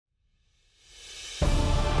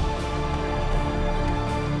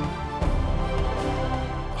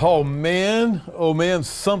Oh man,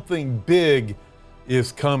 something big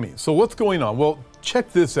is coming. So what's going on? Well,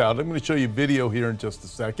 check this out. I'm going to show you a video here in just a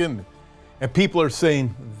second. And people are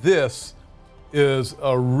saying this is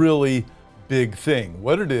a really big thing.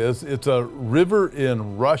 What it is, it's a river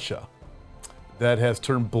in Russia that has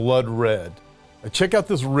turned blood red. Now check out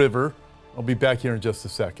this river. I'll be back here in just a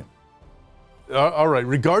second. All right,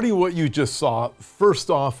 regarding what you just saw, first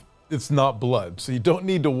off, it's not blood, so you don't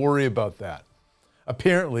need to worry about that.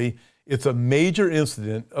 Apparently, it's a major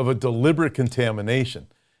incident of a deliberate contamination,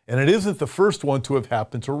 and it isn't the first one to have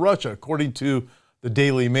happened to Russia. According to the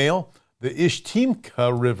Daily Mail, the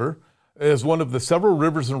Ishtimka River is one of the several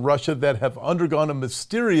rivers in Russia that have undergone a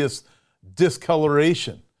mysterious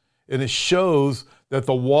discoloration, and it shows that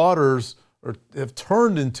the waters have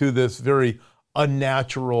turned into this very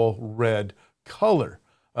unnatural red color.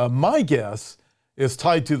 My guess is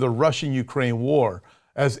tied to the Russian-Ukraine war,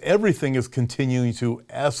 as everything is continuing to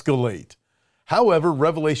escalate. However,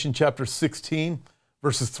 Revelation chapter 16,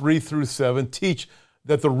 verses 3 through 7 teach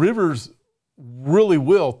that the rivers really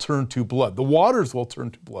will turn to blood. The waters will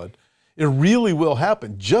turn to blood. It really will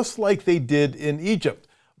happen, just like they did in Egypt.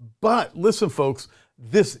 But listen, folks,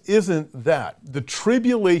 this isn't that. The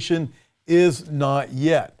tribulation is not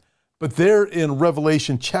yet. But there in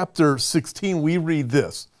Revelation chapter 16, we read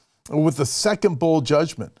this. With the second bowl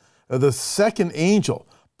judgment, the second angel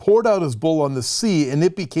poured out his bowl on the sea, and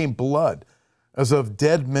it became blood as of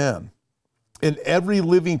dead men. And every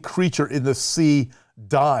living creature in the sea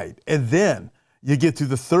died. And then you get to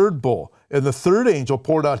the third bowl, and the third angel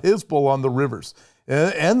poured out his bowl on the rivers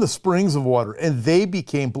and the springs of water, and they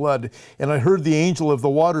became blood. And I heard the angel of the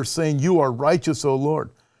waters saying, "You are righteous, O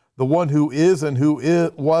Lord, the one who is and who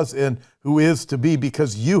was and who is to be,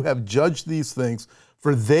 because you have judged these things.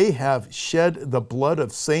 For they have shed the blood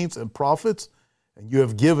of saints and prophets, and you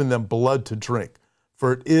have given them blood to drink,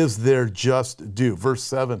 for it is their just due." Verse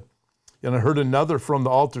 7, and I heard another from the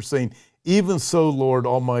altar saying, "Even so, Lord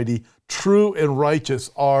Almighty, true and righteous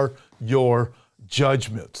are your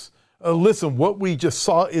judgments." Listen, what we just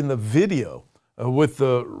saw in the video with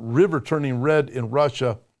the river turning red in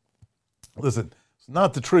Russia, listen, it's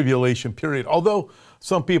not the tribulation period. Although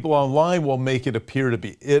some people online will make it appear to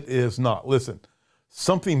be, it is not. Listen,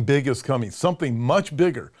 something big is coming, something much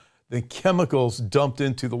bigger than chemicals dumped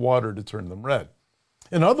into the water to turn them red.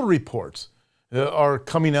 And other reports are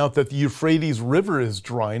coming out that the Euphrates River is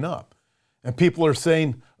drying up. And people are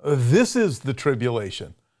saying, this is the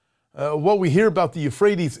tribulation. What we hear about the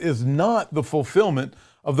Euphrates is not the fulfillment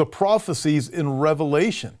of the prophecies in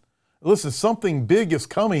Revelation. Listen, something big is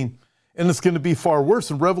coming, and it's going to be far worse.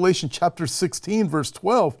 In Revelation chapter 16, verse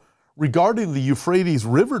 12, regarding the Euphrates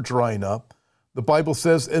River drying up, the Bible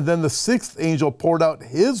says, "And then the sixth angel poured out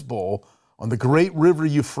his bowl on the great river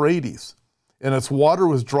Euphrates, and its water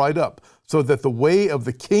was dried up, so that the way of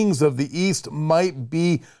the kings of the east might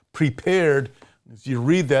be prepared." As you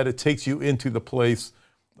read that, it takes you into the place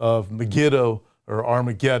of Megiddo or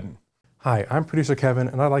Armageddon. Hi, I'm producer Kevin,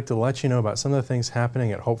 and I'd like to let you know about some of the things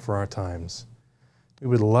happening at Hope for Our Times. We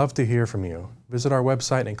would love to hear from you. Visit our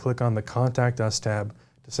website and click on the Contact Us tab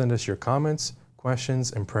to send us your comments,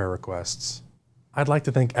 questions, and prayer requests. I'd like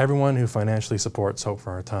to thank everyone who financially supports Hope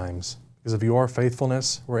for Our Times. Because of your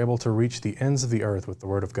faithfulness, we're able to reach the ends of the earth with the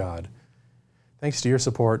Word of God. Thanks to your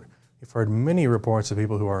support, we've heard many reports of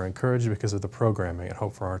people who are encouraged because of the programming at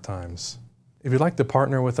Hope for Our Times. If you'd like to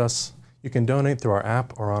partner with us, you can donate through our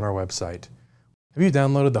app or on our website. Have you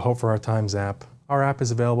downloaded the Hope for Our Times app? Our app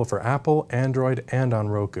is available for Apple, Android, and on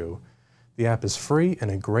Roku. The app is free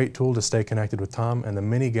and a great tool to stay connected with Tom and the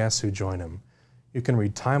many guests who join him. You can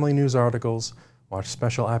read timely news articles, watch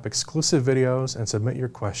special app-exclusive videos, and submit your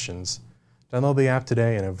questions. Download the app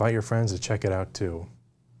today and invite your friends to check it out too.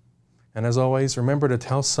 And as always, remember to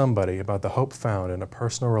tell somebody about the hope found in a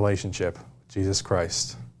personal relationship with Jesus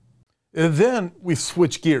Christ. And then we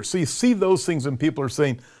switch gears. So you see those things and people are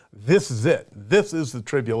saying, this is it. This is the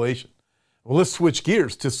tribulation. Well, let's switch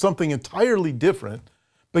gears to something entirely different,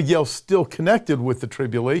 but yet still connected with the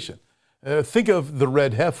tribulation. Think of the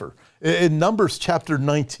red heifer. In Numbers chapter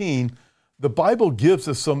 19, the Bible gives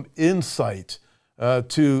us some insight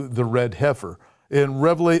to the red heifer. In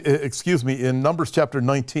Numbers chapter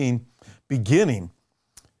 19, beginning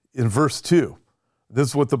in verse 2, this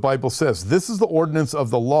is what the Bible says. "This is the ordinance of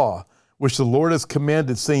the law, which the Lord has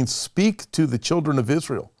commanded, saying, Speak to the children of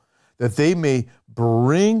Israel, that they may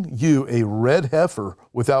bring you a red heifer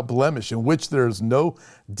without blemish, in which there is no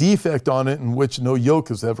defect on it, in which no yoke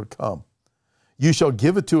has ever come. You shall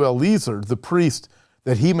give it to Eleazar the priest,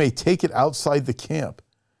 that he may take it outside the camp.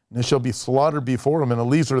 And it shall be slaughtered before him, and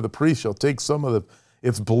Eleazar the priest shall take some of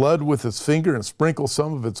its blood with his finger and sprinkle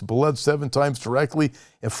some of its blood 7 times directly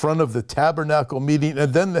in front of the tabernacle meeting.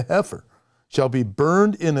 And then the heifer shall be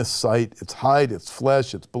burned in his sight, its hide, its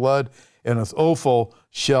flesh, its blood, and its offal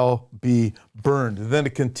shall be burned. And then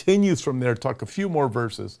it continues from there, talk a few more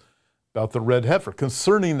verses about the red heifer.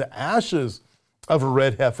 Concerning the ashes of a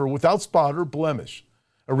red heifer without spot or blemish,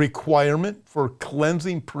 a requirement for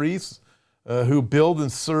cleansing priests who build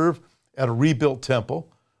and serve at a rebuilt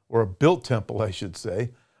temple, or a built temple, I should say.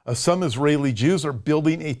 Some Israeli Jews are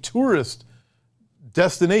building a tourist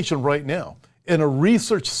destination right now in a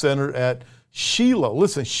research center at Shiloh.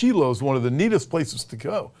 Listen, Shiloh is one of the neatest places to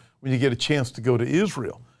go when you get a chance to go to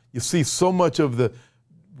Israel. You see so much of the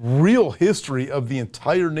real history of the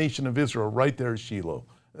entire nation of Israel right there at Shiloh.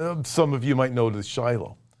 Some of you might know it as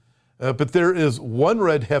Shiloh. But there is one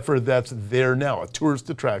red heifer that's there now, a tourist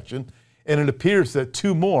attraction, and it appears that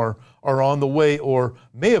 2 more are on the way or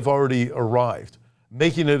may have already arrived,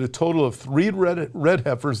 making it a total of 3 red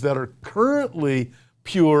heifers that are currently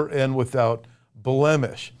pure and without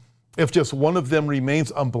blemish. If just one of them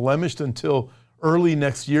remains unblemished until early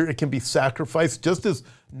next year, it can be sacrificed, just as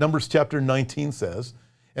Numbers chapter 19 says,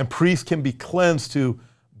 and priests can be cleansed to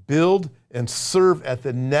build and serve at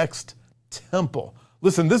the next temple.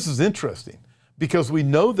 Listen, this is interesting because we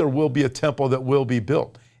know there will be a temple that will be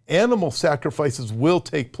built. Animal sacrifices will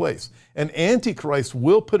take place, and Antichrist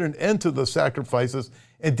will put an end to the sacrifices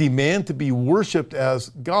and demand to be worshiped as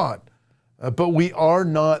God. But we are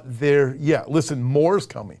not there yet. Listen, more is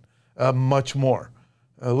coming, much more.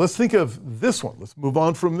 Let's think of this one. Let's move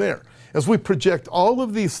on from there. As we project all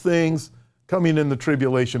of these things coming in the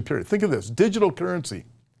tribulation period, think of this. Digital currency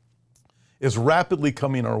is rapidly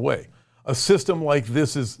coming our way. A system like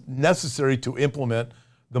this is necessary to implement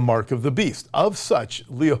the mark of the beast. Of such,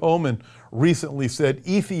 Leo Hohmann recently said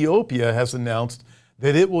Ethiopia has announced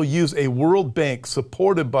that it will use a World Bank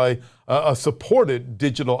supported by a supported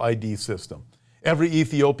digital ID system. Every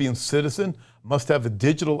Ethiopian citizen must have a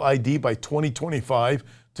digital ID by 2025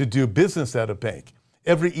 to do business at a bank.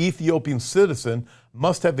 Every Ethiopian citizen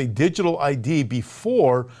must have a digital ID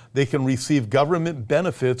before they can receive government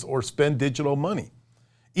benefits or spend digital money.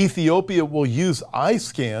 Ethiopia will use eye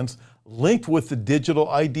scans linked with the digital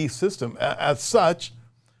ID system. As such,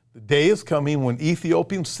 the day is coming when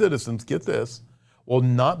Ethiopian citizens, get this, will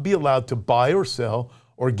not be allowed to buy or sell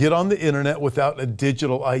or get on the internet without a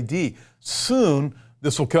digital ID. Soon,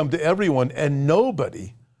 this will come to everyone and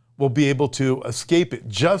nobody will be able to escape it,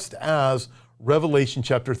 just as Revelation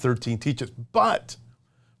chapter 13 teaches. But,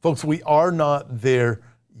 folks, we are not there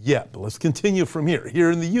yet. But let's continue from here.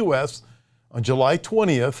 Here in the U.S., on July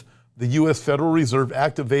 20th, the U.S. Federal Reserve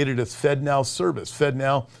activated its FedNow service.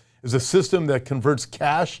 FedNow is a system that converts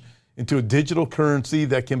cash into a digital currency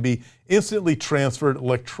that can be instantly transferred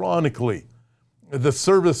electronically. The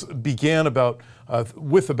service began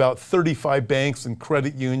with about 35 banks and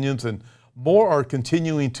credit unions, and more are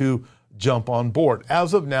continuing to jump on board.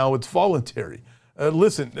 As of now, it's voluntary.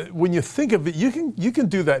 Listen, when you think of it, you can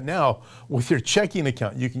do that now with your checking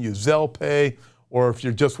account. You can use Zelle Pay, or if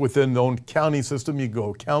you're just within the own county system, you go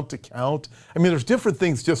account to account. I mean, there's different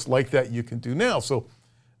things just like that you can do now. So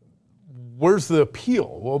where's the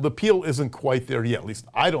appeal? Well, the appeal isn't quite there yet. At least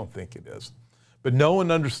I don't think it is. But know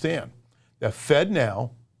and understand that FedNow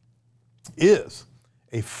is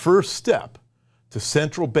a first step to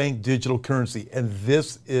central bank digital currency. And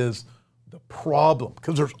this is the problem,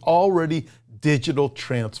 because there's already digital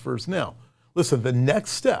transfers now. Listen, the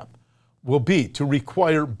next step will be to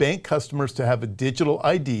require bank customers to have a digital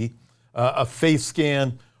ID, a face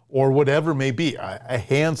scan, or whatever may be, a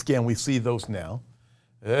hand scan. We see those now.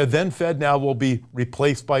 Then FedNow will be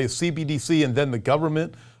replaced by a CBDC, and then the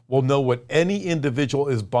government will know what any individual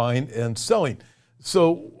is buying and selling.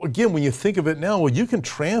 So again, when you think of it now, well, you can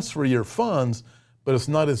transfer your funds, but it's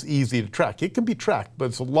not as easy to track. It can be tracked, but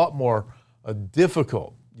it's a lot more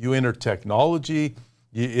difficult. You enter technology,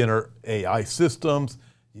 you enter AI systems,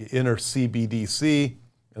 you enter CBDC,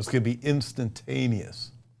 it's going to be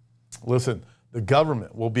instantaneous. Listen, the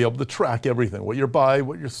government will be able to track everything, what you buy,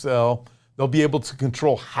 what you sell. They'll be able to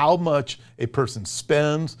control how much a person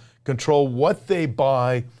spends, control what they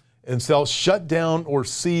buy and sell, shut down or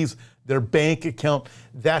seize their bank account.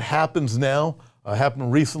 That happens now.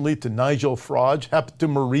 Happened recently to Nigel Farage, happened to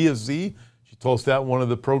Maria Z. She told us that in one of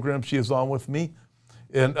the programs she is on with me.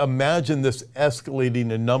 And imagine this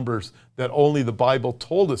escalating in numbers that only the Bible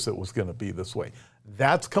told us it was going to be this way.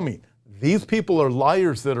 That's coming. These people are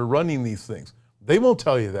liars that are running these things. They won't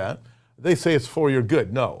tell you that. They say it's for your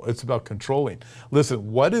good. No, it's about controlling.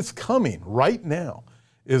 Listen, what is coming right now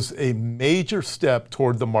is a major step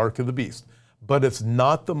toward the mark of the beast. but it's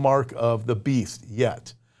not the mark of the beast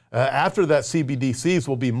yet. After that, CBDCs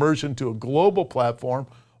will be merged into a global platform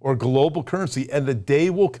or global currency, and the day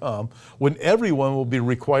will come when everyone will be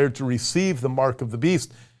required to receive the mark of the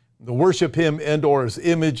beast, to worship him and or his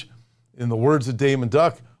image. In the words of Damon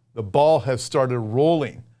Duck, the ball has started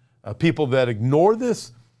rolling. People that ignore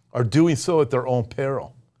this are doing so at their own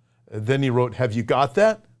peril. Then he wrote, have you got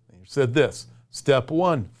that? And he said this, step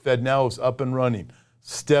 1, FedNow is up and running.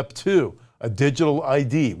 Step 2, a digital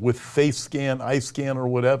ID with face scan, eye scan, or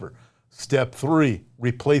whatever. Step 3,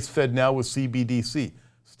 replace FedNow with CBDC.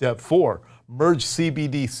 Step 4, merge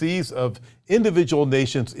CBDCs of individual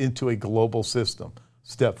nations into a global system.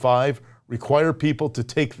 Step 5, require people to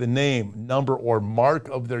take the name, number, or mark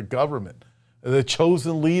of their government, the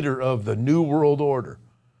chosen leader of the New World Order.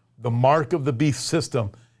 The mark of the beast system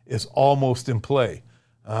is almost in play,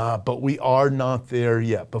 but we are not there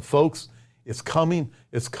yet. But folks, it's coming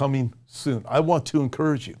soon. I want to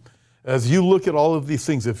encourage you, as you look at all of these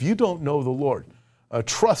things, if you don't know the Lord,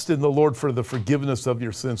 trust in the Lord for the forgiveness of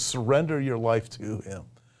your sins. Surrender your life to him.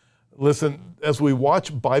 Listen, as we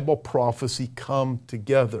watch Bible prophecy come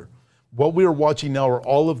together, what we are watching now are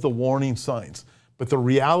all of the warning signs. But the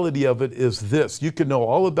reality of it is this. You can know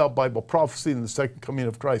all about Bible prophecy and the second coming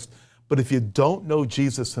of Christ, but if you don't know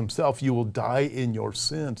Jesus himself, you will die in your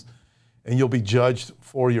sins and you'll be judged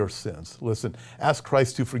for your sins. Listen, ask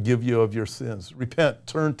Christ to forgive you of your sins. Repent,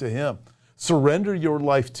 turn to him. Surrender your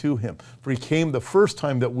life to him, for he came the first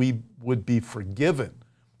time that we would be forgiven.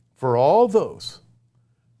 For all those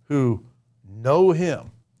who know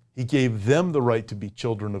him, he gave them the right to be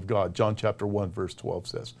children of God. John chapter 1, verse 12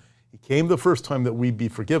 says. He came the first time that we be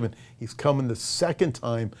forgiven. He's coming the second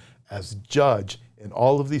time as judge. And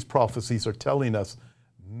all of these prophecies are telling us,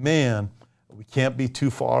 man, we can't be too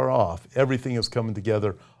far off. Everything is coming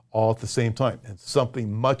together all at the same time. And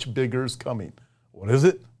something much bigger is coming. What is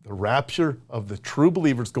it? The rapture of the true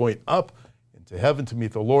believers going up into heaven to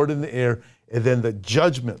meet the Lord in the air. And then the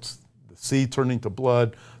judgments, the sea turning to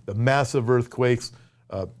blood, the massive earthquakes,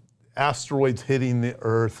 asteroids hitting the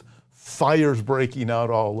earth, fires breaking out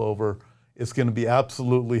all over. It's going to be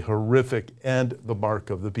absolutely horrific, and the mark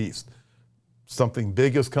of the beast. Something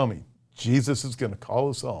big is coming. Jesus is going to call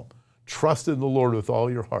us home. Trust in the Lord with all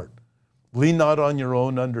your heart. Lean not on your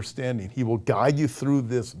own understanding. He will guide you through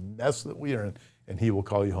this mess that we are in, and he will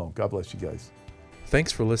call you home. God bless you guys.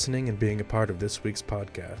 Thanks for listening and being a part of this week's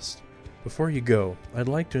podcast. Before you go, I'd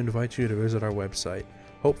like to invite you to visit our website,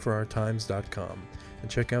 hopeforourtimes.com, and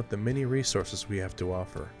check out the many resources we have to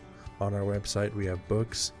offer. On our website, we have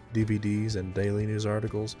books, DVDs, and daily news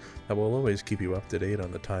articles that will always keep you up to date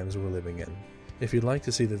on the times we're living in. If you'd like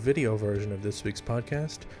to see the video version of this week's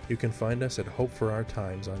podcast, you can find us at Hope for Our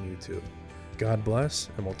Times on YouTube. God bless,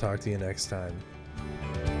 and we'll talk to you next time.